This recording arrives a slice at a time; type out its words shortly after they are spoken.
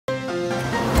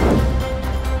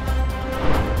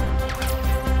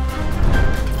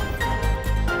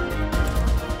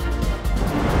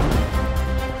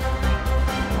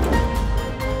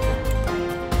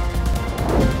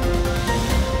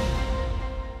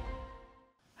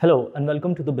Hello and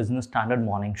welcome to the Business Standard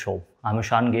Morning Show. I'm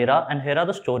Ishan Gera and here are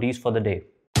the stories for the day.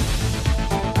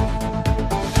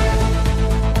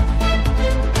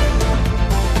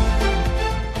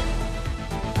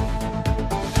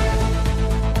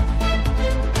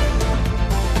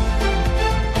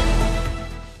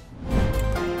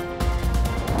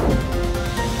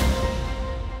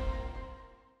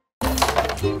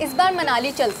 इस बार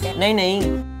मनाली चलते हैं। नहीं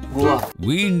Goa.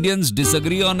 We Indians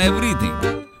disagree on everything,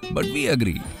 but we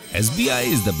agree. SBI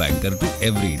is the banker to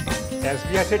every Indian.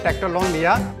 SBI से tractor loan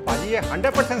लिया, पाजी ये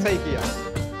 100% सही किया।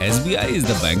 SBI is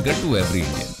the banker to every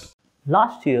Indian.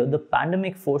 Last year, the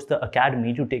pandemic forced the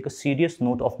Academy to take a serious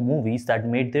note of movies that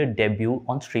made their debut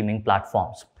on streaming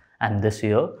platforms. And this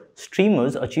year,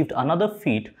 streamers achieved another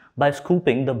feat by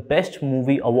scooping the Best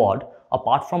Movie Award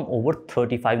apart from over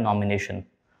 35 nominations.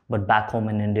 But back home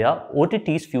in India,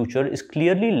 OTT's future is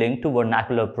clearly linked to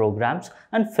vernacular programs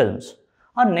and films.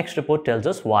 Our next report tells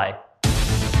us why.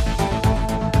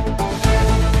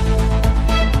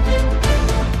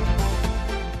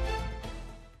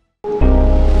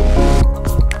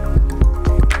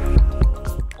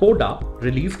 Coda,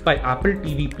 released by Apple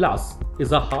TV Plus,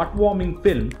 is a heartwarming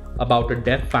film about a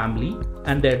deaf family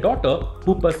and their daughter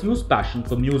who pursues passion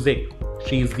for music.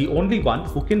 She is the only one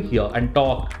who can hear and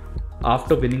talk.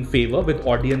 After winning favor with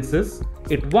audiences,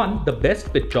 it won the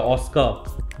Best Picture Oscar.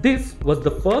 This was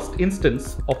the first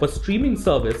instance of a streaming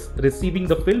service receiving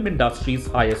the film industry's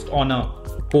highest honor.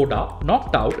 Coda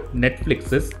knocked out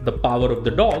Netflix's The Power of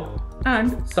the Dog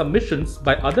and submissions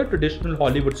by other traditional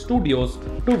Hollywood studios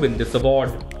to win this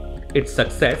award. Its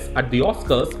success at the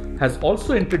Oscars has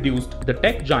also introduced the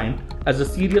tech giant as a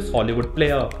serious Hollywood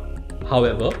player.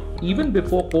 However, even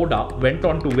before Coda went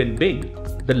on to win big,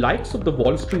 the likes of the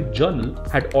Wall Street Journal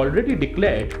had already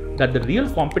declared that the real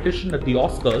competition at the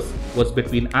Oscars was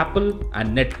between Apple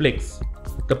and Netflix.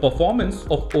 The performance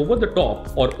of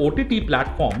over-the-top or OTT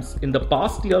platforms in the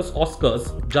past year's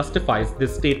Oscars justifies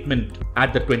this statement.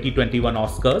 At the 2021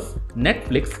 Oscars,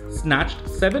 Netflix snatched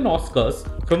 7 Oscars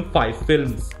from 5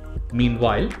 films.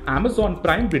 Meanwhile, Amazon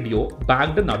Prime Video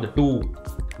bagged another 2.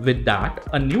 With that,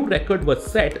 a new record was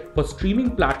set for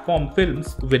streaming platform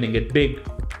films winning it big.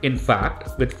 In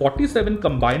fact, with 47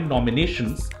 combined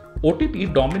nominations,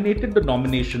 OTT dominated the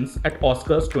nominations at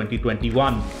Oscars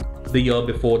 2021. The year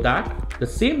before that, the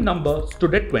same number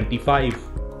stood at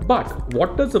 25. But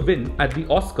what does a win at the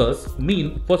Oscars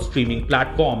mean for streaming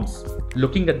platforms?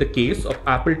 Looking at the case of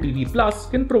Apple TV Plus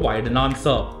can provide an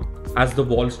answer. As the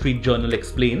Wall Street Journal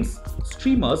explains,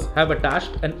 streamers have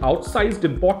attached an outsized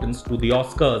importance to the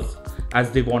Oscars,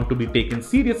 as they want to be taken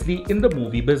seriously in the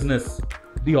movie business.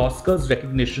 The Oscars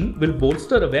recognition will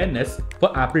bolster awareness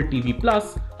for Apple TV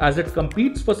Plus as it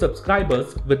competes for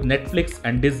subscribers with Netflix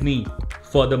and Disney.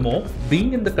 Furthermore,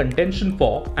 being in the contention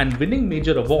for and winning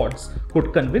major awards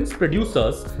could convince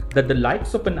producers that the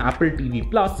likes of an Apple TV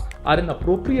Plus are an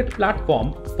appropriate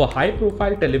platform for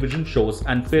high-profile television shows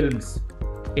and films.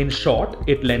 In short,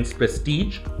 it lends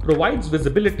prestige, provides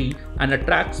visibility, and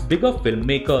attracts bigger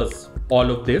filmmakers. All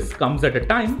of this comes at a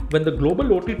time when the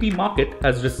global OTT market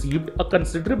has received a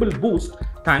considerable boost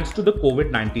thanks to the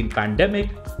COVID-19 pandemic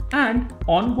and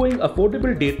ongoing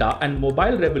affordable data and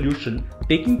mobile revolution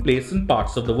taking place in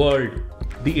parts of the world.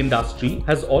 The industry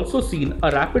has also seen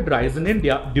a rapid rise in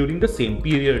India during the same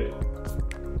period.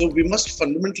 So we must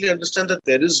fundamentally understand that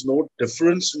there is no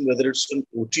difference in whether it's an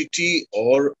OTT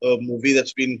or a movie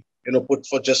that's been put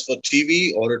for just for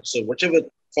TV, or it's whichever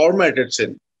format it's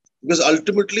in, because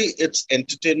ultimately it's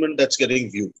entertainment that's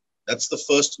getting viewed. That's the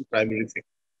first and primary thing.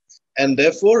 And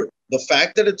therefore, the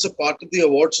fact that it's a part of the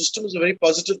award system is a very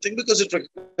positive thing because it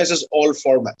recognizes all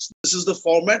formats. This is the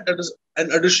format that is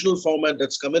an additional format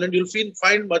that's come in, and you'll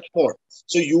find much more.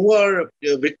 So you are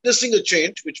witnessing a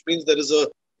change, which means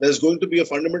there's going to be a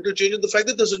fundamental change in the fact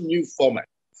that there's a new format.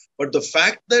 But the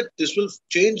fact that this will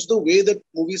change the way that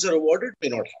movies are awarded may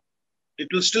not happen. It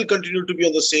will still continue to be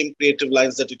on the same creative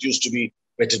lines that it used to be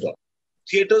vetted on.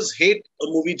 Theaters hate a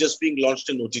movie just being launched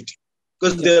in OTT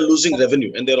because they're losing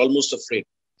revenue and they're almost afraid.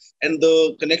 And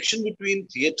the connection between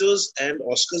theaters and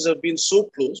Oscars have been so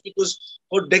close because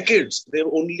for decades, they've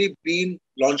only been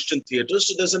launched in theaters.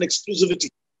 So there's an exclusivity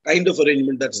kind of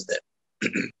arrangement that's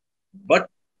there. But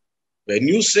when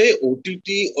you say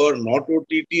OTT or not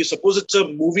OTT, suppose it's a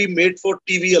movie made for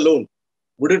TV alone,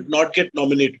 would it not get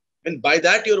nominated? And by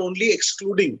that, you're only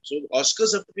excluding. So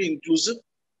Oscars have to be inclusive.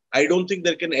 I don't think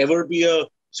there can ever be a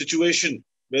situation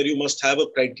where you must have a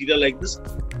criteria like this.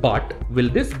 But will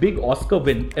this big Oscar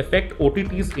win affect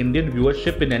OTT's Indian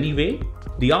viewership in any way?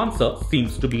 The answer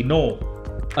seems to be no.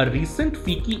 A recent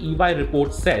FICCI EY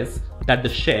report says that the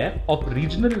share of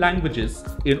regional languages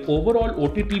in overall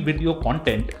OTT video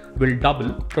content will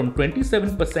double from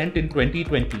 27% in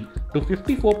 2020 to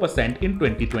 54% in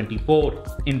 2024.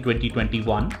 In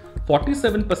 2021,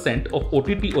 47% of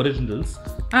OTT originals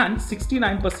and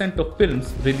 69% of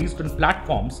films released on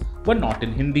platforms were not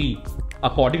in Hindi.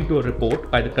 According to a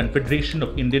report by the Confederation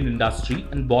of Indian Industry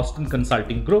and Boston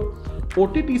Consulting Group,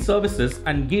 OTT services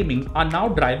and gaming are now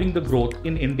driving the growth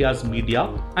in India's media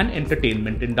and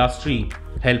entertainment industry,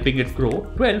 helping it grow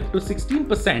 12 to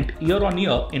 16%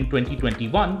 year-on-year in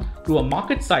 2021 to a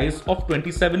market size of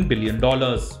 $27 billion.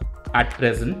 At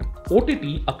present,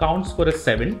 OTT accounts for a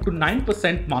 7 to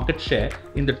 9% market share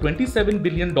in the $27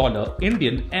 billion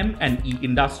Indian M&E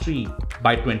industry.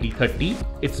 By 2030,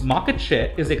 its market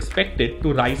share is expected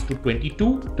to rise to 22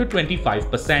 to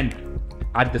 25%.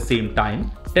 At the same time,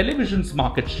 television's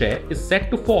market share is set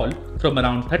to fall from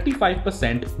around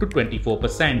 35% to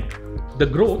 24%. The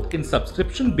growth in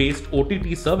subscription-based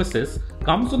OTT services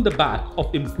comes on the back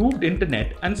of improved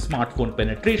internet and smartphone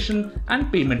penetration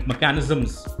and payment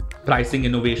mechanisms. Pricing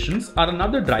innovations are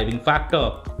another driving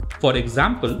factor. For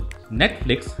example,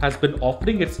 Netflix has been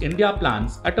offering its India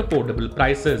plans at affordable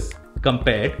prices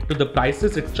compared to the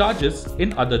prices it charges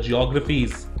in other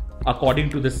geographies. According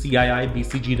to the CII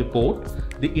BCG report,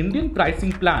 the Indian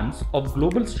pricing plans of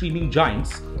global streaming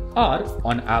giants are,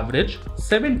 on average,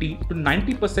 70 to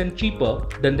 90% cheaper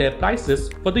than their prices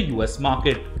for the US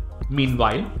market.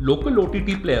 Meanwhile, local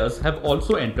OTT players have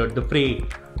also entered the fray,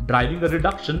 driving a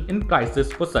reduction in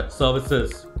prices for such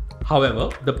services. However,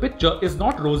 the picture is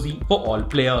not rosy for all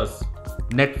players.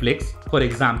 Netflix, for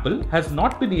example, has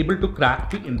not been able to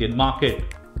crack the Indian market.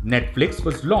 Netflix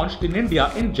was launched in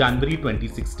India in January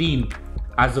 2016.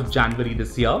 As of January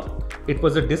this year, it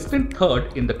was a distant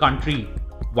third in the country.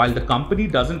 While the company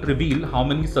doesn't reveal how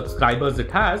many subscribers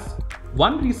it has,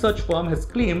 one research firm has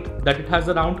claimed that it has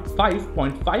around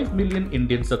 5.5 million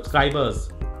Indian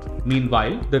subscribers.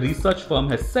 Meanwhile, the research firm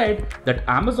has said that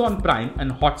Amazon Prime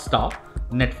and Hotstar,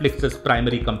 Netflix's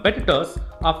primary competitors,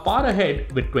 are far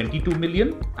ahead with 22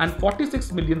 million and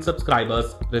 46 million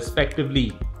subscribers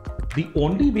respectively. The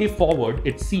only way forward,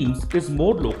 it seems, is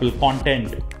more local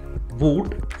content. Voot,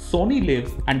 Sony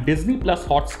Live and Disney Plus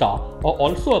Hotstar are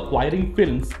also acquiring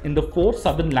films in the 4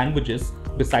 southern languages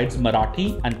besides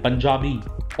Marathi and Punjabi.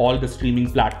 All the streaming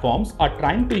platforms are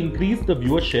trying to increase the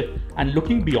viewership and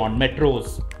looking beyond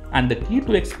metros. And the key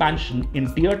to expansion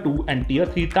in Tier 2 and Tier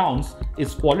 3 towns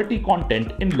is quality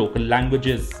content in local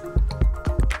languages.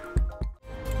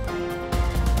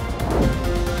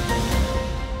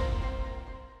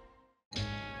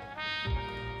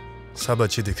 सब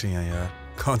अच्छी दिख रही हैं यार,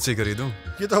 कौन सी खरीदूं?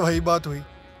 ये तो वही बात हुई,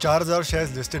 4000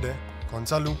 शेयर्स लिस्टेड है, कौन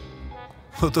सा लूं?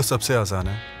 वो तो सबसे आसान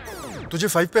है। तुझे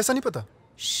 5 पैसा नहीं पता?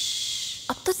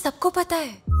 अब तो सबको पता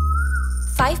है।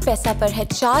 5 पैसा पर है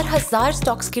 4000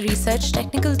 स्टॉक्स की रिसर्च,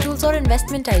 टेक्निकल टूल्स और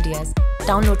इन्वेस्टमेंट आइडियाज।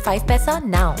 डाउनलोड 5 पैसा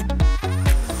नाउ।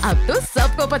 अब तो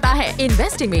सबको पता है,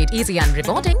 investing made easy and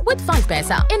rewarding with 5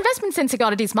 paisa. Investments in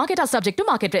securities market are subject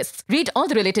to market risks. Read all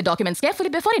the related documents carefully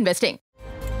before investing.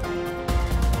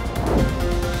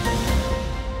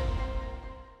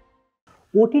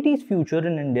 OTT's future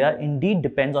in India indeed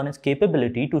depends on its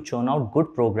capability to churn out good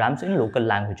programs in local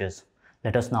languages.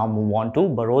 Let us now move on to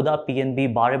Baroda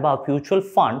BNP Paribas Mutual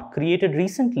Fund, created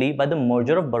recently by the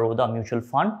merger of Baroda Mutual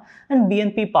Fund and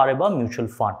BNP Paribas Mutual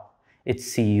Fund. Its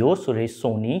CEO Suresh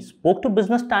Soni spoke to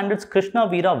Business Standard's Krishna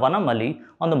Veera Vanamalli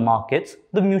on the markets,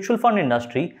 the mutual fund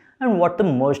industry, and what the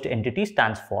merged entity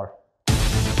stands for.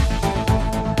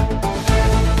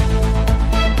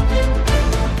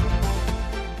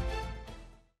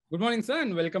 Good morning, sir,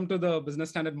 and welcome to the Business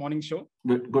Standard Morning Show.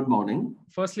 Good morning.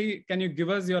 Firstly, can you give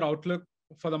us your outlook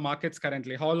for the markets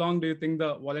currently? How long do you think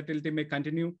the volatility may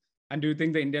continue? And do you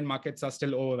think the Indian markets are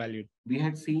still overvalued? We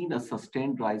had seen a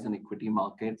sustained rise in equity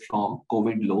market from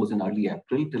COVID lows in early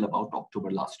April till about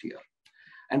October last year.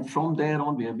 And from there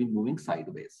on, we have been moving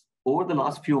sideways. Over the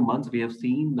last few months, we have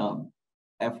seen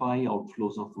FI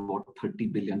outflows of about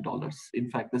 $30 billion. In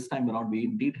fact, this time around, we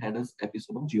indeed had an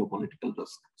episode of geopolitical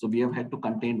risk. So we have had to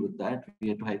contend with that. We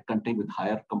had to contend with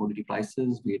higher commodity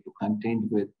prices. We had to contend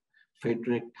with Fed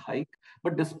rate hike.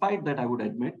 But despite that, I would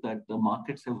admit that the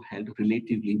markets have held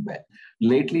relatively well.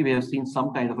 Lately, we have seen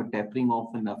some kind of a tapering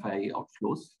off in FI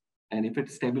outflows. And if it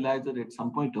stabilizes at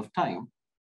some point of time,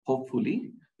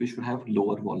 hopefully, we should have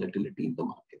lower volatility in the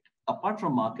market. Apart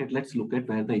from market, let's look at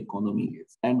where the economy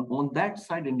is. And on that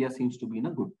side, India seems to be in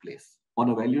a good place. On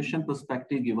a valuation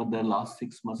perspective, given the last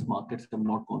 6 months, markets have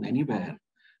not gone anywhere.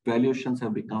 Valuations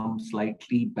have become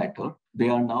slightly better. They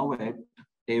are now at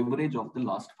average of the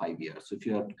last 5 years. So if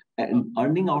you are an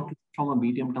earning outlook from a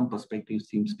medium-term perspective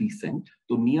seems decent.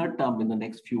 So near term, in the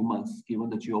next few months, given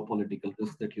the geopolitical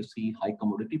risks that you see, high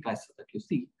commodity prices that you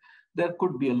see, there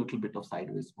could be a little bit of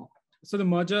sideways movement. So the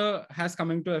merger has come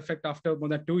into effect after more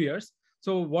than 2 years.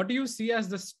 So what do you see as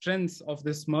the strengths of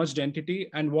this merged entity,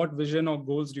 and what vision or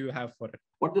goals do you have for it?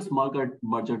 What this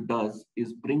merger does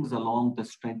is brings along the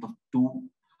strength of two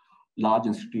large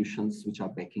institutions which are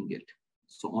backing it.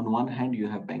 So on one hand, you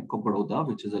have Bank of Baroda,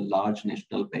 which is a large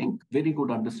national bank, very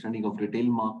good understanding of retail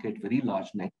market, very large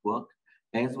network,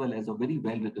 as well as a very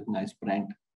well-recognized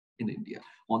brand in India.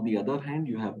 On the other hand,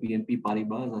 you have BNP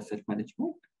Paribas Asset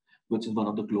Management, which is one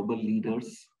of the global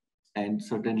leaders and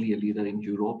certainly a leader in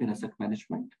Europe in asset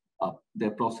management.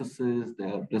 Their processes,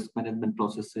 their risk management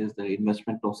processes, their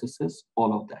investment processes,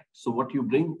 all of that. So what you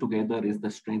bring together is the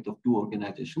strength of two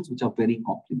organizations which are very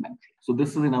complementary. So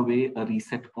this is in a way a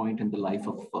reset point in the life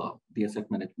of the asset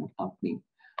management company,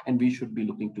 and we should be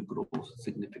looking to grow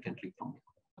significantly from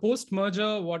it.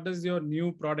 Post-merger, what does your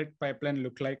new product pipeline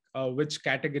look like? Which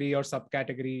category or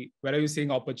subcategory, where are you seeing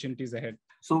opportunities ahead?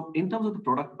 So in terms of the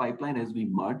product pipeline, as we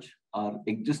merge, our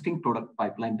existing product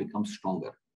pipeline becomes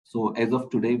stronger. So as of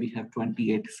today, we have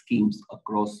 28 schemes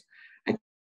across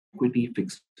equity,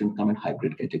 fixed income, and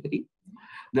hybrid category.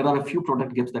 There are a few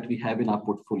product gaps that we have in our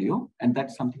portfolio, and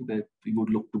that's something that we would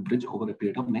look to bridge over a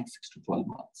period of next 6 to 12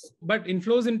 months. But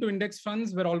inflows into index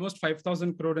funds were almost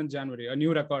 5,000 crore in January, a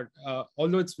new record,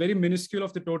 although it's very minuscule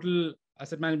of the total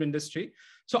asset management industry.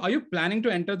 So are you planning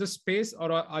to enter the space,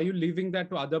 or are you leaving that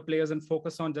to other players and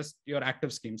focus on just your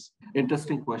active schemes?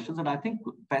 Interesting questions. And I think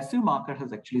passive market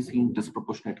has actually seen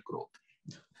disproportionate growth.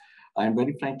 And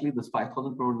very frankly, this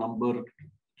 5,000 crore number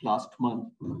last month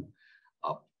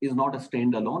is not a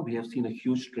standalone. We have seen a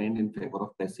huge trend in favor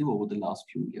of passive over the last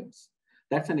few years.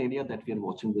 That's an area that we are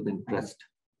watching with interest.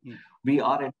 We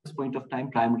are at this point of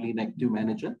time primarily an active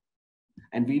manager,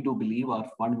 and we do believe our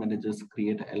fund managers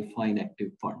create alpha in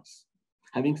active funds.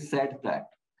 Having said that,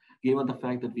 given the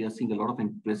fact that we are seeing a lot of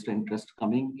interest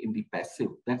coming in the passive,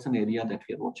 that's an area that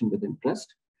we are watching with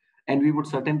interest, and we would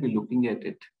certainly be looking at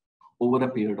it over a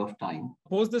period of time.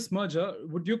 Post this merger,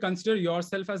 would you consider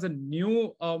yourself as a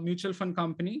new mutual fund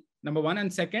company, number one?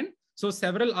 And second, so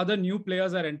several other new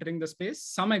players are entering the space.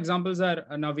 Some examples are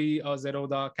Navi,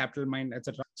 Zerodha, Capital Mind,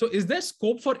 etc. So is there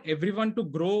scope for everyone to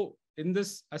grow in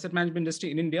this asset management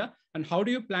industry in India? And how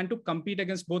do you plan to compete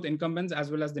against both incumbents as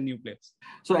well as the new players?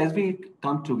 So as we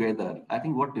come together, I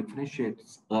think what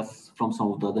differentiates us from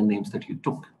some of the other names that you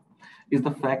took is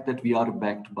the fact that we are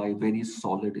backed by very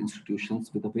solid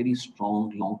institutions with a very strong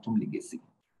long-term legacy.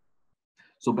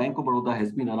 So Bank of Baroda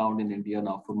has been around in India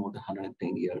now for more than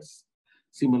 110 years.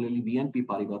 Similarly, BNP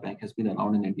Paribas Bank has been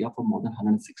around in India for more than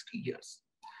 160 years.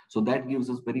 So that gives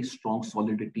us very strong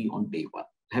solidity on day one.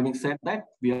 Having said that,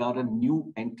 we are a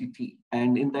new entity.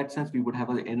 And in that sense, we would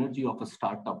have the energy of a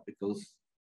startup because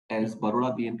as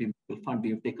Baroda BNP Fund, we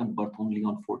have taken birth only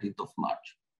on 14th of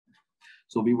March.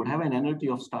 So we would have an energy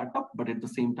of startup, but at the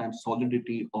same time,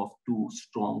 solidity of two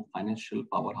strong financial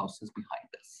powerhouses behind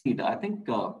us. I think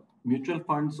mutual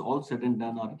funds, all said and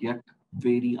done, are yet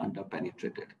very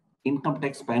underpenetrated. Income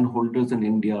tax PAN holders in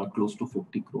India are close to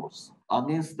 50 crores.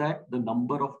 Against that, the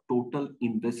number of total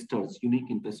investors, unique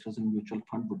investors in mutual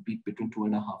fund would be between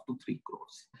 2.5 to 3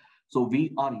 crores. So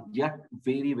we are yet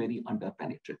very, very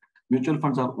underpenetrated. Mutual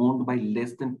funds are owned by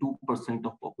less than 2%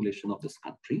 of population of this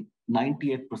country.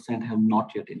 98% have not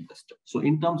yet invested. So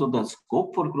in terms of the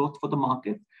scope for growth for the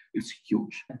market, it's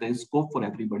huge. There is scope for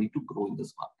everybody to grow in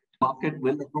this market. Market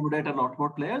will accommodate a lot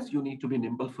more players. You need to be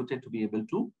nimble-footed to be able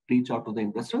to reach out to the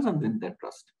investors and win their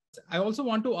trust. I also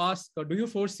want to ask, do you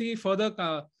foresee further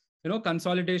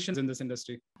consolidations in this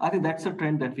industry? I think that's a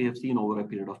trend that we have seen over a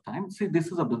period of time. See,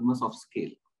 this is a business of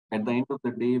scale. At the end of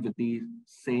the day, with the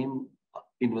same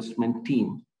investment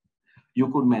team,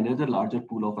 you could manage a larger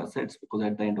pool of assets because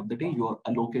at the end of the day, you are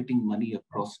allocating money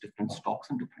across different stocks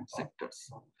and different sectors.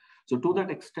 So to that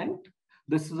extent,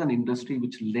 this is an industry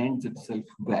which lends itself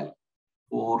well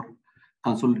for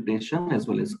consolidation as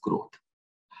well as growth.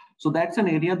 So that's an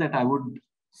area that I would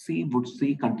see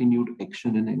continued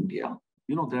action in India.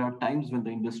 You know, there are times when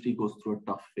the industry goes through a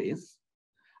tough phase,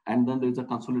 and then there's a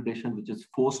consolidation which is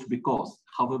forced because,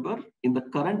 however, in the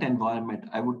current environment,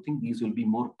 I would think these will be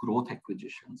more growth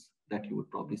acquisitions that you would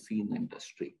probably see in the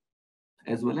industry,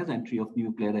 as well as entry of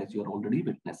new players as you're already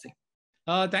witnessing.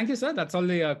 Thank you, sir. That's all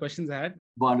the questions I had.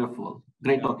 Wonderful.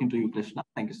 Great talking to you, Krishna.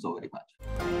 Thank you so very much.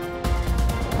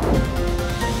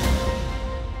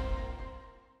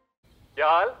 क्या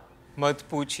हाल? मत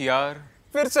पूछ यार,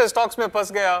 फिर से stocks में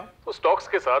फंस गया। तो स्टॉक्स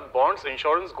के साथ बॉन्ड्स,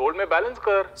 इंश्योरेंस, गोल्ड में बैलेंस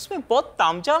कर। इसमें बहुत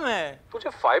तामझाम है। तुझे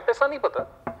 5 पैसा नहीं पता?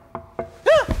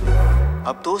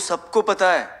 अब तो सबको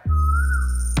पता है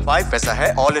 5 पैसा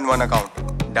है all in one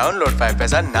account. Download 5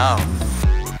 पैसा नाउ।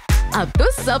 अब तो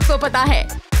सबको पता है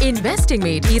Investing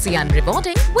made easy and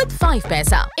rewarding with 5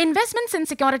 paisa. Investments in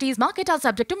securities market are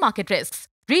subject to market risks.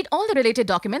 Read all the related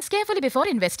documents carefully before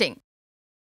investing.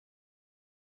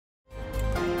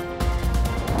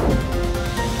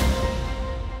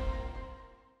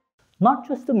 Not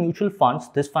just the mutual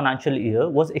funds, this financial year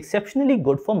was exceptionally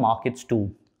good for markets too.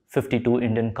 52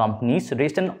 Indian companies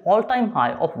raised an all-time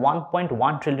high of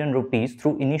 1.1 trillion rupees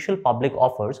through initial public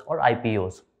offers or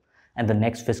IPOs. And the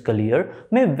next fiscal year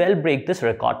may well break this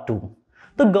record too.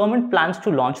 The government plans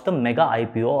to launch the mega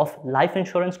IPO of Life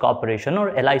Insurance Corporation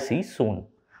or LIC soon.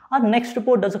 Our next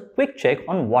report does a quick check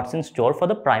on what's in store for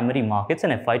the primary markets in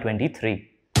FY23.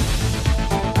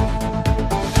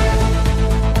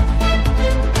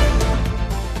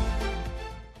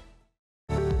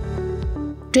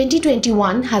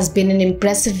 2021 has been an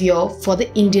impressive year for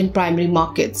the Indian primary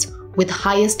markets, with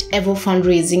highest ever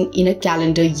fundraising in a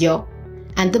calendar year,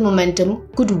 and the momentum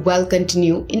could well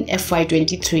continue in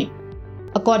FY23.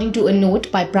 According to a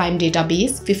note by Prime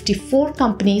Database, 54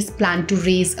 companies plan to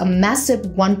raise a massive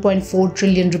 1.4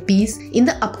 trillion rupees in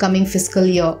the upcoming fiscal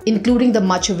year, including the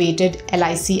much-awaited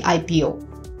LIC IPO.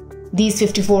 These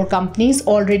 54 companies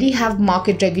already have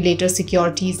market regulator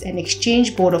Securities and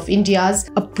Exchange Board of India's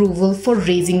approval for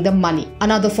raising the money.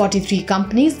 Another 43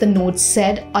 companies, the note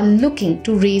said, are looking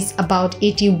to raise about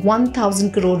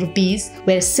 81,000 crore rupees,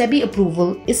 where SEBI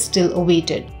approval is still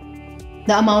awaited.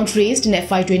 The amount raised in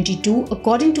FY22,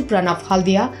 according to Pranav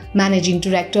Haldia, Managing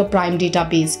Director, Prime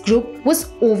Database Group, was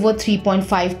over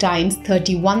 3.5 times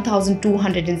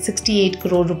 31,268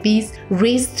 crore rupees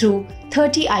raised through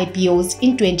 30 IPOs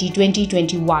in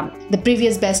 2020-21. The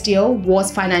previous best year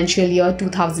was financial year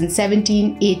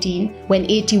 2017-18, when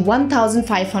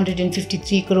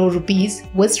 81,553 crore rupees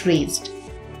was raised.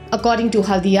 According to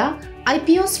Haldia,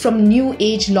 IPOs from new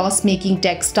age loss-making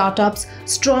tech startups,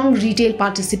 strong retail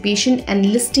participation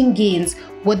and listing gains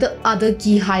were the other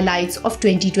key highlights of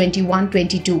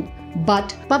 2021-22.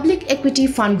 But public equity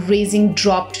fundraising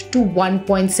dropped to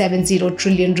 1.70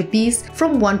 trillion rupees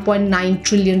from 1.9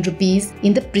 trillion rupees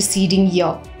in the preceding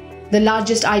year. The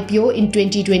largest IPO in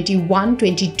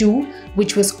 2021-22,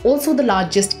 which was also the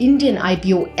largest Indian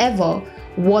IPO ever,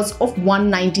 was of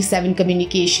 197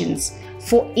 Communications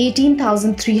for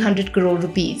 18,300 crore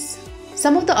rupees.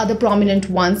 Some of the other prominent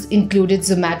ones included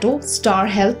Zomato, Star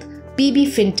Health, PB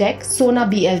Fintech, Sona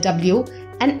BLW,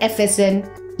 and FSN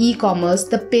E-commerce,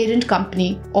 the parent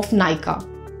company of Nykaa.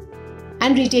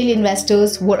 And retail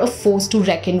investors were a force to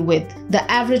reckon with. The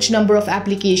average number of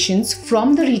applications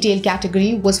from the retail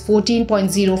category was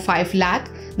 14.05 lakh,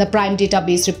 the Prime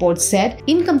Database report said,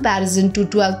 in comparison to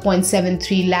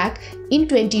 12.73 lakh in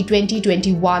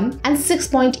 2020-21 and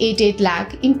 6.88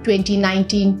 lakh in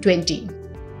 2019-20.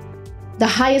 The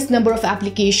highest number of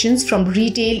applications from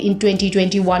retail in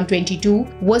 2021-22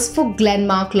 was for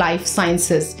Glenmark Life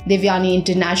Sciences, Devyani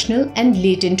International and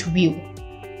Latent View.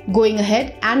 Going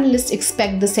ahead, analysts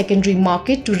expect the secondary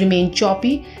market to remain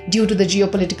choppy due to the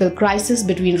geopolitical crisis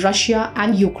between Russia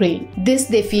and Ukraine. This,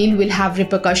 they feel, will have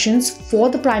repercussions for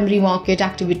the primary market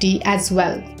activity as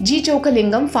well. G.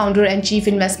 Chokalingam, founder and chief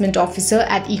investment officer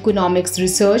at Economics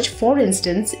Research, for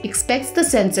instance, expects the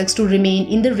Sensex to remain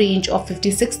in the range of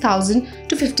 56,000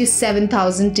 to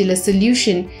 57,000 till a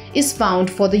solution is found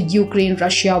for the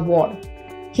Ukraine-Russia war.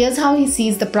 Here's how he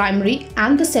sees the primary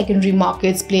and the secondary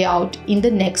markets play out in the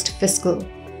next fiscal.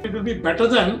 It will be better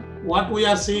than what we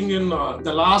are seeing in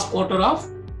the last quarter of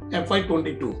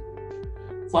FY22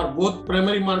 for both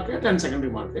primary market and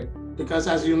secondary market, because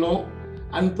as you know,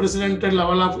 unprecedented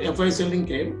level of FI selling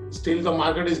came. Still the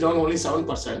market is down only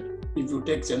 7% if you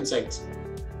take Sensex,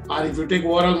 or if you take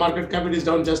overall market cap, it is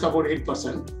down just about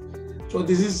 8%. So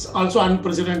this is also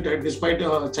unprecedented. Despite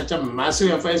such a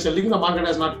massive FI selling, the market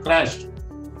has not crashed.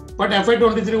 But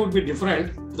FY23 would be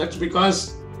different. That's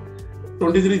because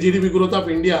 23 GDP growth of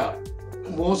India,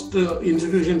 most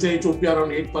institutions say it would be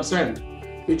around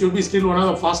 8%, which will be still one of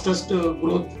the fastest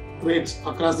growth rates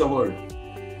across the world.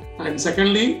 And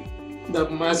secondly, the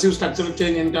massive structural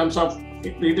change in terms of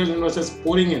retail investors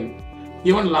pouring in.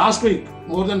 Even last week,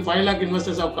 more than 5 lakh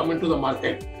investors have come into the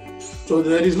market. So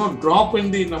there is no drop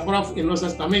in the number of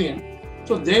investors coming in.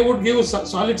 So they would give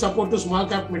solid support to small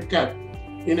cap, mid cap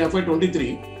in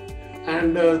FY23.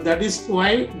 And that is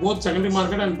why both secondary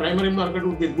market and primary market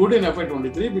would be good in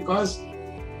FY23, because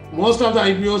most of the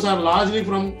IPOs are largely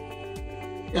from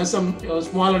some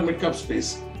small and mid cap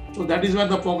space. So that is where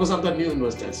the focus of the new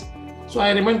investors. So I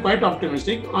remain quite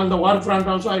optimistic. On the war front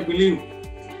also, I believe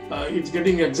it's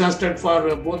getting exhausted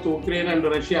for both Ukraine and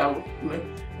Russia.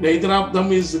 neither of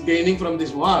them is gaining from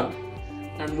this war,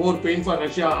 and more pain for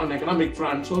Russia on economic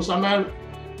front. So somewhere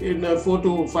in 4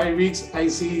 to 5 weeks, I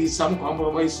see some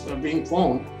compromise being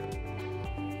found.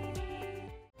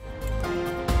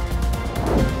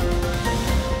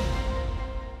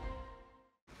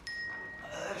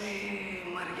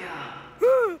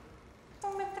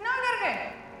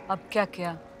 अब क्या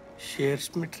किया? Shares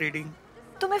में trading.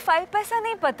 तुम्हें 5 पैसा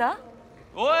नहीं पता?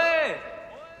 ओए,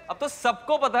 अब तो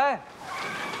सबको पता है।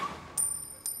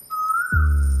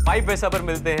 5 पैसा पर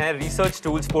मिलते हैं रिसर्च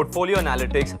टूल्स, पोर्टफोलियो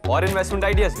एनालिटिक्स और इन्वेस्टमेंट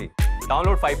आइडियाज भी।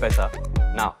 डाउनलोड 5 पैसा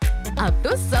नाउ। अब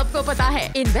तो सबको पता है,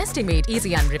 investing made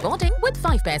easy and rewarding with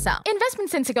 5 paisa.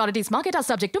 Investments in securities market are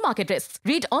subject to market risks.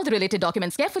 Read all the related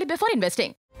documents carefully before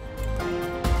investing.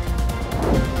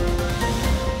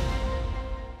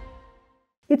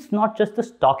 It's not just the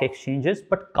stock exchanges,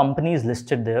 but companies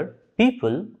listed there,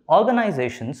 people,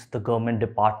 organizations, the government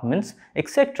departments,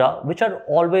 etc., which are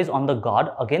always on the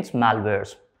guard against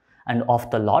malwares. And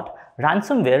of the lot,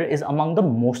 ransomware is among the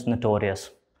most notorious.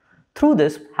 Through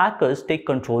this, hackers take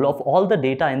control of all the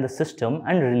data in the system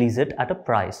and release it at a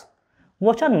price.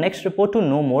 Watch our next report to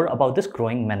know more about this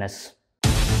growing menace.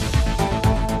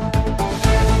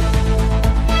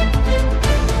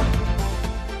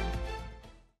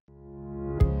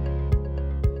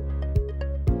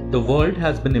 The world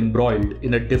has been embroiled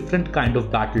in a different kind of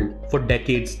battle for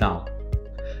decades now.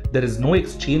 There is no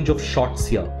exchange of shots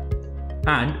here,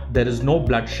 and there is no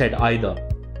bloodshed either.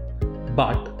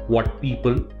 But what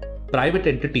people, private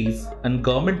entities, and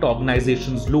government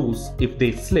organizations lose if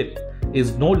they slip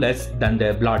is no less than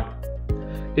their blood.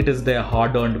 It is their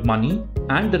hard-earned money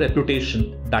and the reputation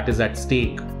that is at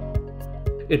stake.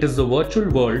 It is a virtual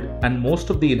world, and most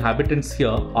of the inhabitants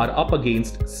here are up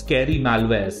against scary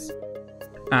malwares.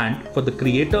 And for the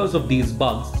creators of these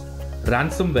bugs,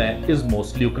 ransomware is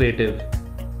most lucrative.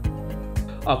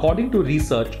 According to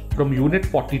research from Unit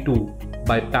 42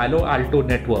 by Palo Alto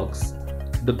Networks,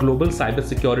 the global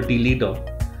cybersecurity leader,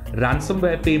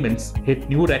 ransomware payments hit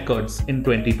new records in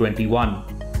 2021.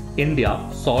 India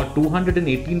saw a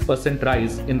 218%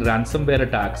 rise in ransomware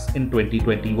attacks in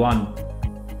 2021.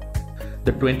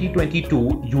 The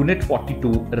 2022 Unit 42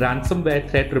 Ransomware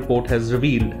Threat Report has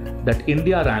revealed that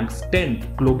India ranks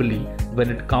 10th globally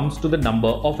when it comes to the number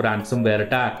of ransomware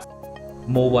attacks.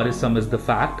 More worrisome is the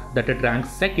fact that it ranks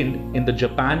 2nd in the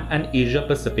Japan and Asia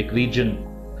Pacific region.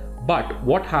 But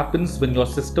what happens when your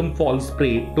system falls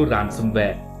prey to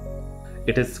ransomware?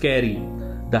 It is scary.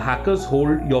 The hackers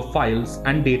hold your files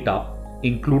and data,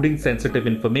 including sensitive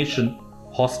information,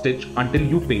 hostage until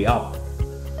you pay up.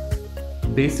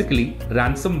 Basically,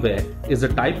 ransomware is a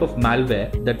type of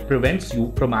malware that prevents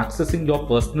you from accessing your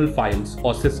personal files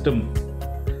or system.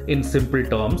 In simple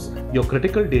terms, your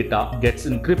critical data gets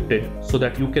encrypted so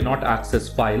that you cannot access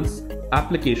files,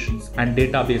 applications, and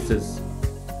databases.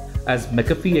 As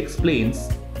McAfee explains,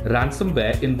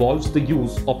 ransomware involves the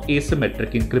use of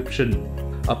asymmetric encryption.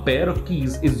 A pair of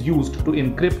keys is used to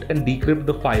encrypt and decrypt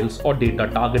the files or data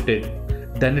targeted.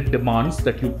 Then it demands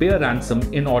that you pay a ransom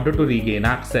in order to regain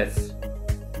access.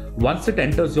 Once it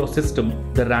enters your system,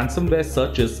 the ransomware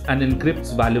searches and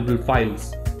encrypts valuable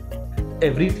files.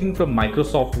 Everything from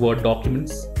Microsoft Word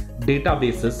documents,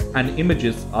 databases, and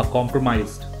images are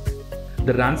compromised.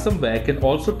 The ransomware can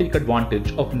also take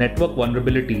advantage of network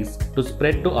vulnerabilities to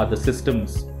spread to other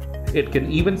systems. It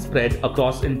can even spread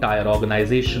across entire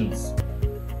organizations.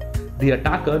 The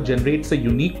attacker generates a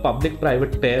unique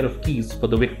public-private pair of keys for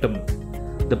the victim.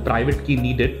 The private key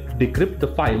needed to decrypt the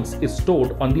files is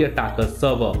stored on the attacker's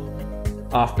server.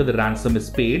 After the ransom is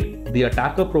paid, the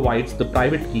attacker provides the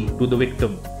private key to the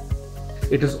victim.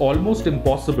 It is almost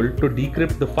impossible to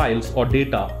decrypt the files or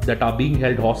data that are being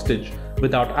held hostage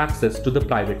without access to the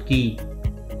private key.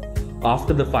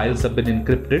 After the files have been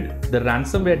encrypted, the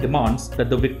ransomware demands that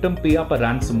the victim pay up a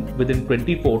ransom within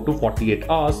 24 to 48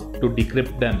 hours to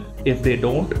decrypt them. If they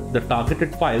don't, the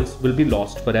targeted files will be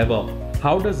lost forever.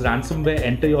 How does ransomware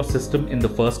enter your system in the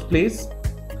first place?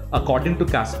 According to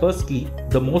Kaspersky,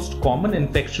 the most common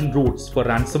infection routes for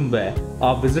ransomware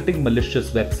are visiting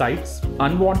malicious websites,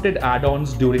 unwanted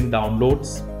add-ons during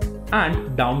downloads,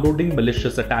 and downloading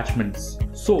malicious attachments.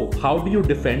 So, how do you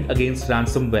defend against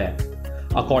ransomware?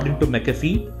 According to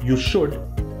McAfee, you should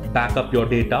back up your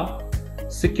data,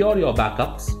 secure your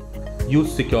backups,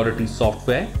 use security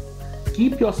software,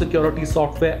 keep your security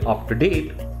software up to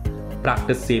date,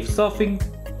 practice safe surfing,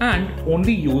 and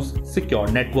only use secure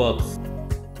networks.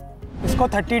 इसको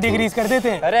 30 degrees कर देते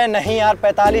हैं। अरे नहीं यार,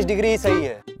 45 degree सही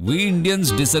है। We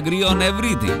Indians disagree on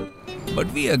everything,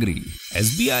 but we agree.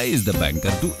 SBI is the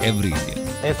banker to every Indian.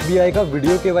 SBI का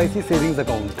video KYC savings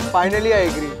account. Finally I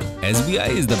agree. SBI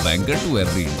is the banker to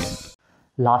every Indian.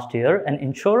 Last year, an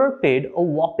insurer paid a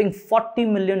whopping $40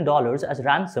 million as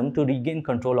ransom to regain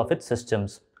control of its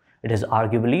systems. It is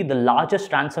arguably the largest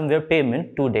ransomware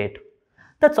payment to date.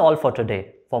 That's all for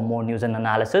today. For more news and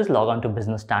analysis, log on to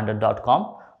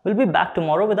businessstandard.com. We'll be back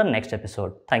tomorrow with our next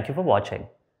episode. Thank you for watching.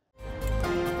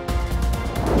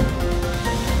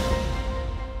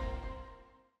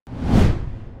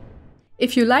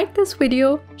 If you like this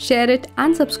video, share it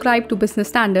and subscribe to Business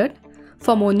Standard.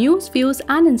 For more news, views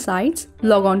and insights,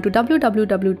 log on to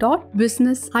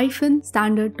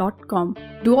www.business-standard.com.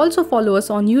 Do also follow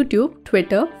us on YouTube,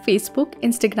 Twitter, Facebook,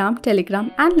 Instagram,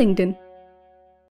 Telegram and LinkedIn.